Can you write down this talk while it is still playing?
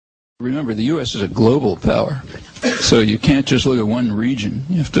Remember, the U.S. is a global power, so you can't just look at one region.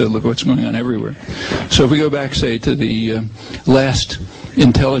 You have to look at what's going on everywhere. So if we go back, say, to the last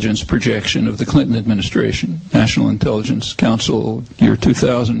intelligence projection of the Clinton administration, National Intelligence Council, year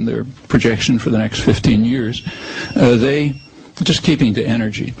 2000, their projection for the next 15 years, they, just keeping to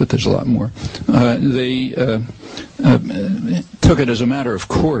energy, but there's a lot more, they took it as a matter of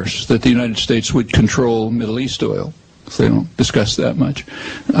course that the United States would control Middle East oil. They don't discuss that much.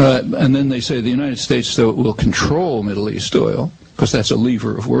 And then they say the United States, though it will control Middle East oil, because that's a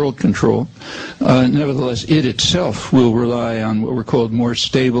lever of world control, nevertheless, it itself will rely on what were called more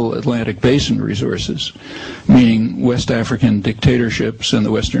stable Atlantic Basin resources, meaning West African dictatorships in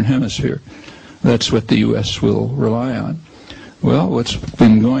the Western Hemisphere. That's what the U.S. will rely on. Well, what's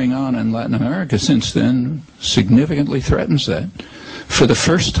been going on in Latin America since then significantly threatens that. For the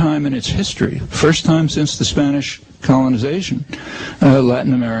first time in its history, first time since the Spanish colonization,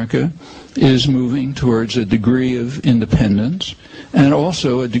 Latin America is moving towards a degree of independence and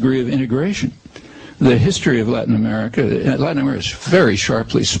also a degree of integration. The history of Latin America is very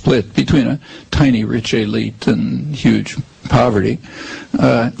sharply split between a tiny rich elite and huge poverty,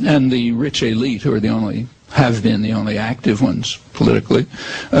 and the rich elite, who are have been the only active ones politically.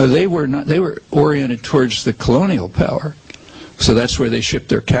 They were oriented towards the colonial power. So that's where they ship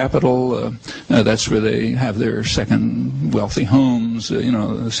their capital. That's where they have their second wealthy homes.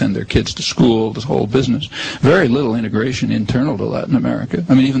 Send their kids to school. This whole business. Very little integration internal to Latin America.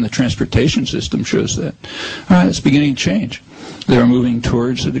 I mean, even the transportation system shows that. It's beginning to change. They're moving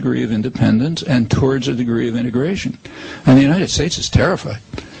towards a degree of independence and towards a degree of integration. And the United States is terrified.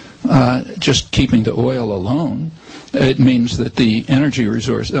 Just keeping to oil alone, it means that the energy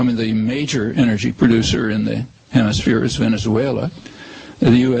resource, the major energy producer in the hemisphere is Venezuela.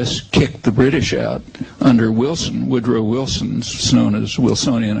 The U.S. kicked the British out under Wilson, Woodrow Wilson's known as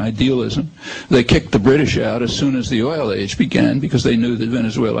Wilsonian idealism. They kicked the British out as soon as the oil age began because they knew that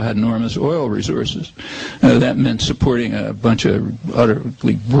Venezuela had enormous oil resources. That meant supporting a bunch of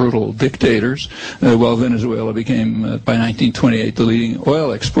utterly brutal dictators, while Venezuela became, by 1928, the leading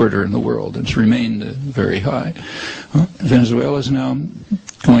oil exporter in the world. It's remained very high. Venezuela is now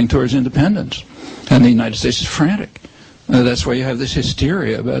going towards independence. And the United States is frantic. That's why you have this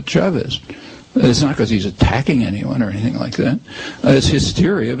hysteria about Chavez. It's not because he's attacking anyone or anything like that. It's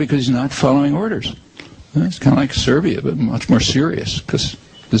hysteria because he's not following orders. It's kind of like Serbia, but much more serious, because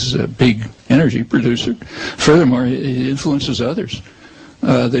this is a big energy producer. Furthermore, it influences others.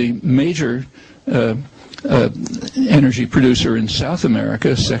 The major energy producer in South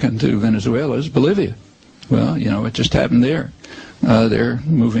America, second to Venezuela, is Bolivia. Well, what just happened there? They're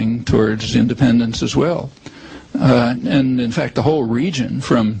moving towards independence as well. And in fact, the whole region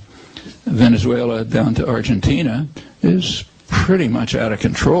from Venezuela down to Argentina is pretty much out of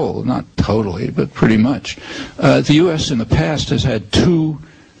control. Not totally, but pretty much. The U.S. in the past has had two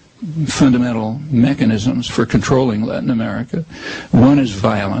fundamental mechanisms for controlling Latin America. One is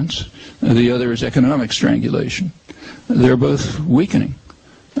violence. The other is economic strangulation. They're both weakening.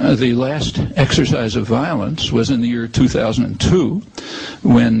 The last exercise of violence was in the year 2002,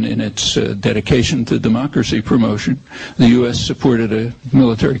 when, in its dedication to democracy promotion, the U.S. supported a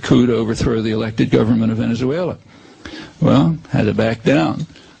military coup to overthrow the elected government of Venezuela. Well, had to back down,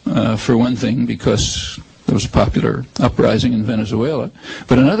 for one thing, because there was a popular uprising in Venezuela,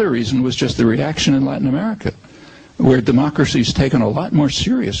 but another reason was just the reaction in Latin America, where democracy is taken a lot more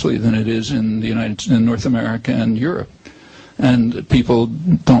seriously than it is in North America and Europe. And people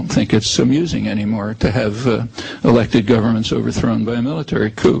don't think it's amusing anymore to have elected governments overthrown by a military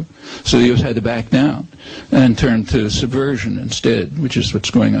coup. So the U.S. had to back down and turn to subversion instead, which is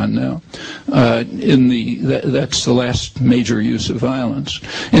what's going on now. That's the last major use of violence.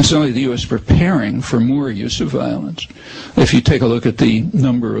 Incidentally, the U.S. is preparing for more use of violence. If you take a look at the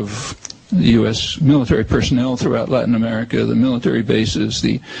number of the U.S. military personnel throughout Latin America, the military bases,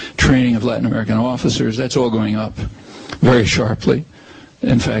 the training of Latin American officers, that's all going up very sharply.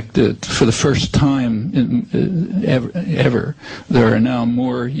 In fact, for the first time ever, there are now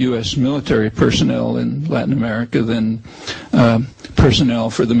more U.S. military personnel in Latin America than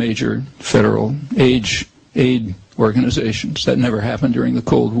personnel for the major federal aid organizations. That never happened during the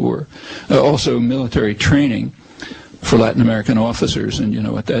Cold War. Also, military training for Latin American officers, and you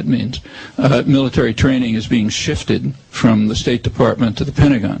know what that means. Military training is being shifted from the State Department to the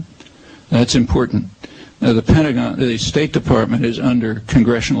Pentagon. That's important. The State Department is under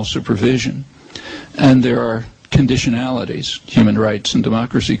congressional supervision, and there are conditionalities, human rights and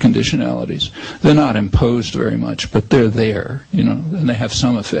democracy conditionalities. They're not imposed very much, but they're there, and they have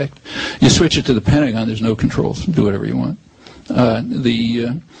some effect. You switch it to the Pentagon, there's no controls. Do whatever you want. and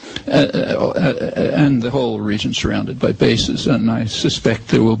the whole region surrounded by bases, and I suspect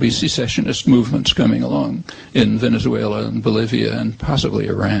there will be secessionist movements coming along in Venezuela and Bolivia and possibly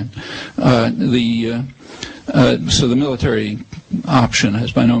Iran. So the military option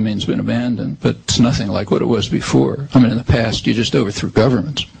has by no means been abandoned, but it's nothing like what it was before. I mean, in the past, you just overthrew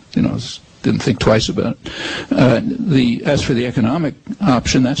governments, didn't think twice about it. As for the economic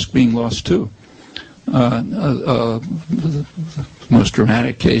option, that's being lost too. The most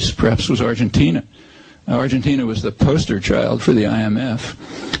dramatic case perhaps was Argentina. Argentina was the poster child for the IMF,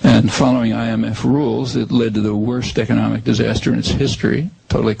 and following IMF rules, it led to the worst economic disaster in its history,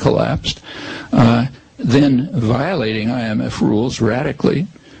 totally collapsed. Then, violating IMF rules radically,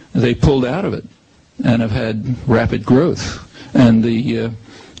 they pulled out of it and have had rapid growth. And the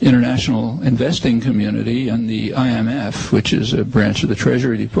international investing community and the IMF, which is a branch of the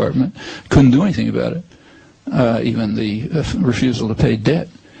Treasury Department, couldn't do anything about it, even the refusal to pay debt.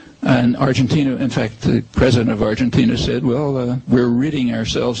 And Argentina, in fact, the president of Argentina said, well, we're ridding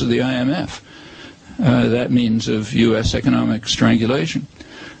ourselves of the IMF. That means of U.S. economic strangulation.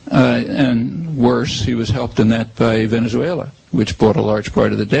 And worse, he was helped in that by Venezuela, which bought a large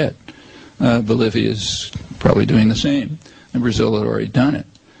part of the debt. Bolivia is probably doing the same, and Brazil had already done it.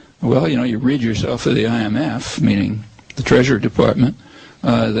 Well, you rid yourself of the IMF, meaning the Treasury Department.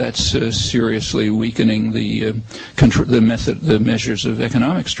 That's seriously weakening the measures of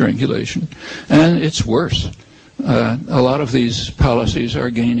economic strangulation, and it's worse. A lot of these policies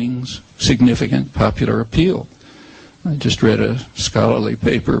are gaining significant popular appeal. I just read a scholarly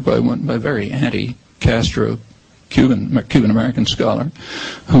paper by a very anti-Castro Cuban-American scholar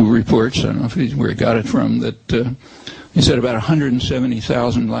who reports, I don't know where he got it from, that he said about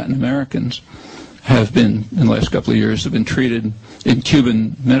 170,000 Latin Americans have been, in the last couple of years, have been treated in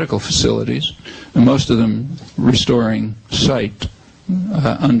Cuban medical facilities, and most of them restoring sight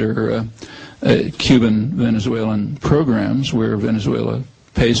under Cuban-Venezuelan programs where Venezuela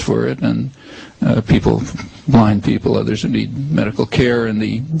pays for it, and blind people, others who need medical care in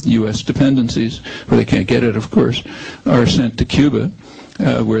the U.S. dependencies, where they can't get it, of course, are sent to Cuba,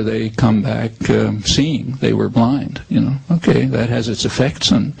 where they come back seeing they were blind. Okay, that has its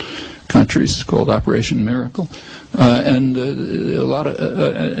effects on countries. It's called Operation Miracle, and a lot of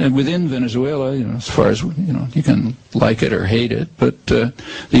and within Venezuela, as far as you can like it or hate it, but the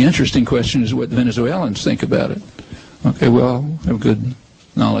interesting question is what Venezuelans think about it. Okay, well, I have good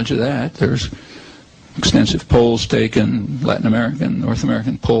knowledge of that. There's extensive polls taken, Latin American, North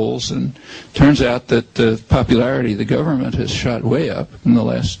American polls, and it turns out that the popularity of the government has shot way up in the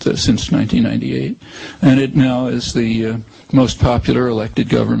last, since 1998, and it now is the most popular elected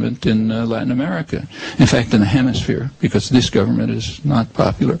government in Latin America. In fact, in the hemisphere, because this government is not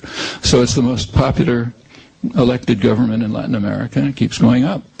popular. So it's the most popular elected government in Latin America, and it keeps going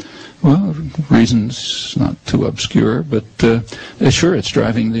up. Well, reasons not too obscure, but sure, it's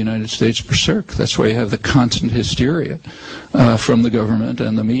driving the United States berserk. That's why you have the constant hysteria from the government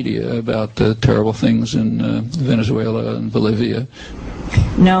and the media about the terrible things in Venezuela and Bolivia.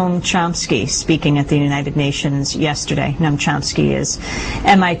 Noam Chomsky speaking at the United Nations yesterday. Noam Chomsky is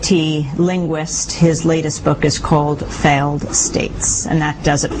MIT linguist. His latest book is called Failed States, and that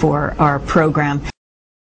does it for our program.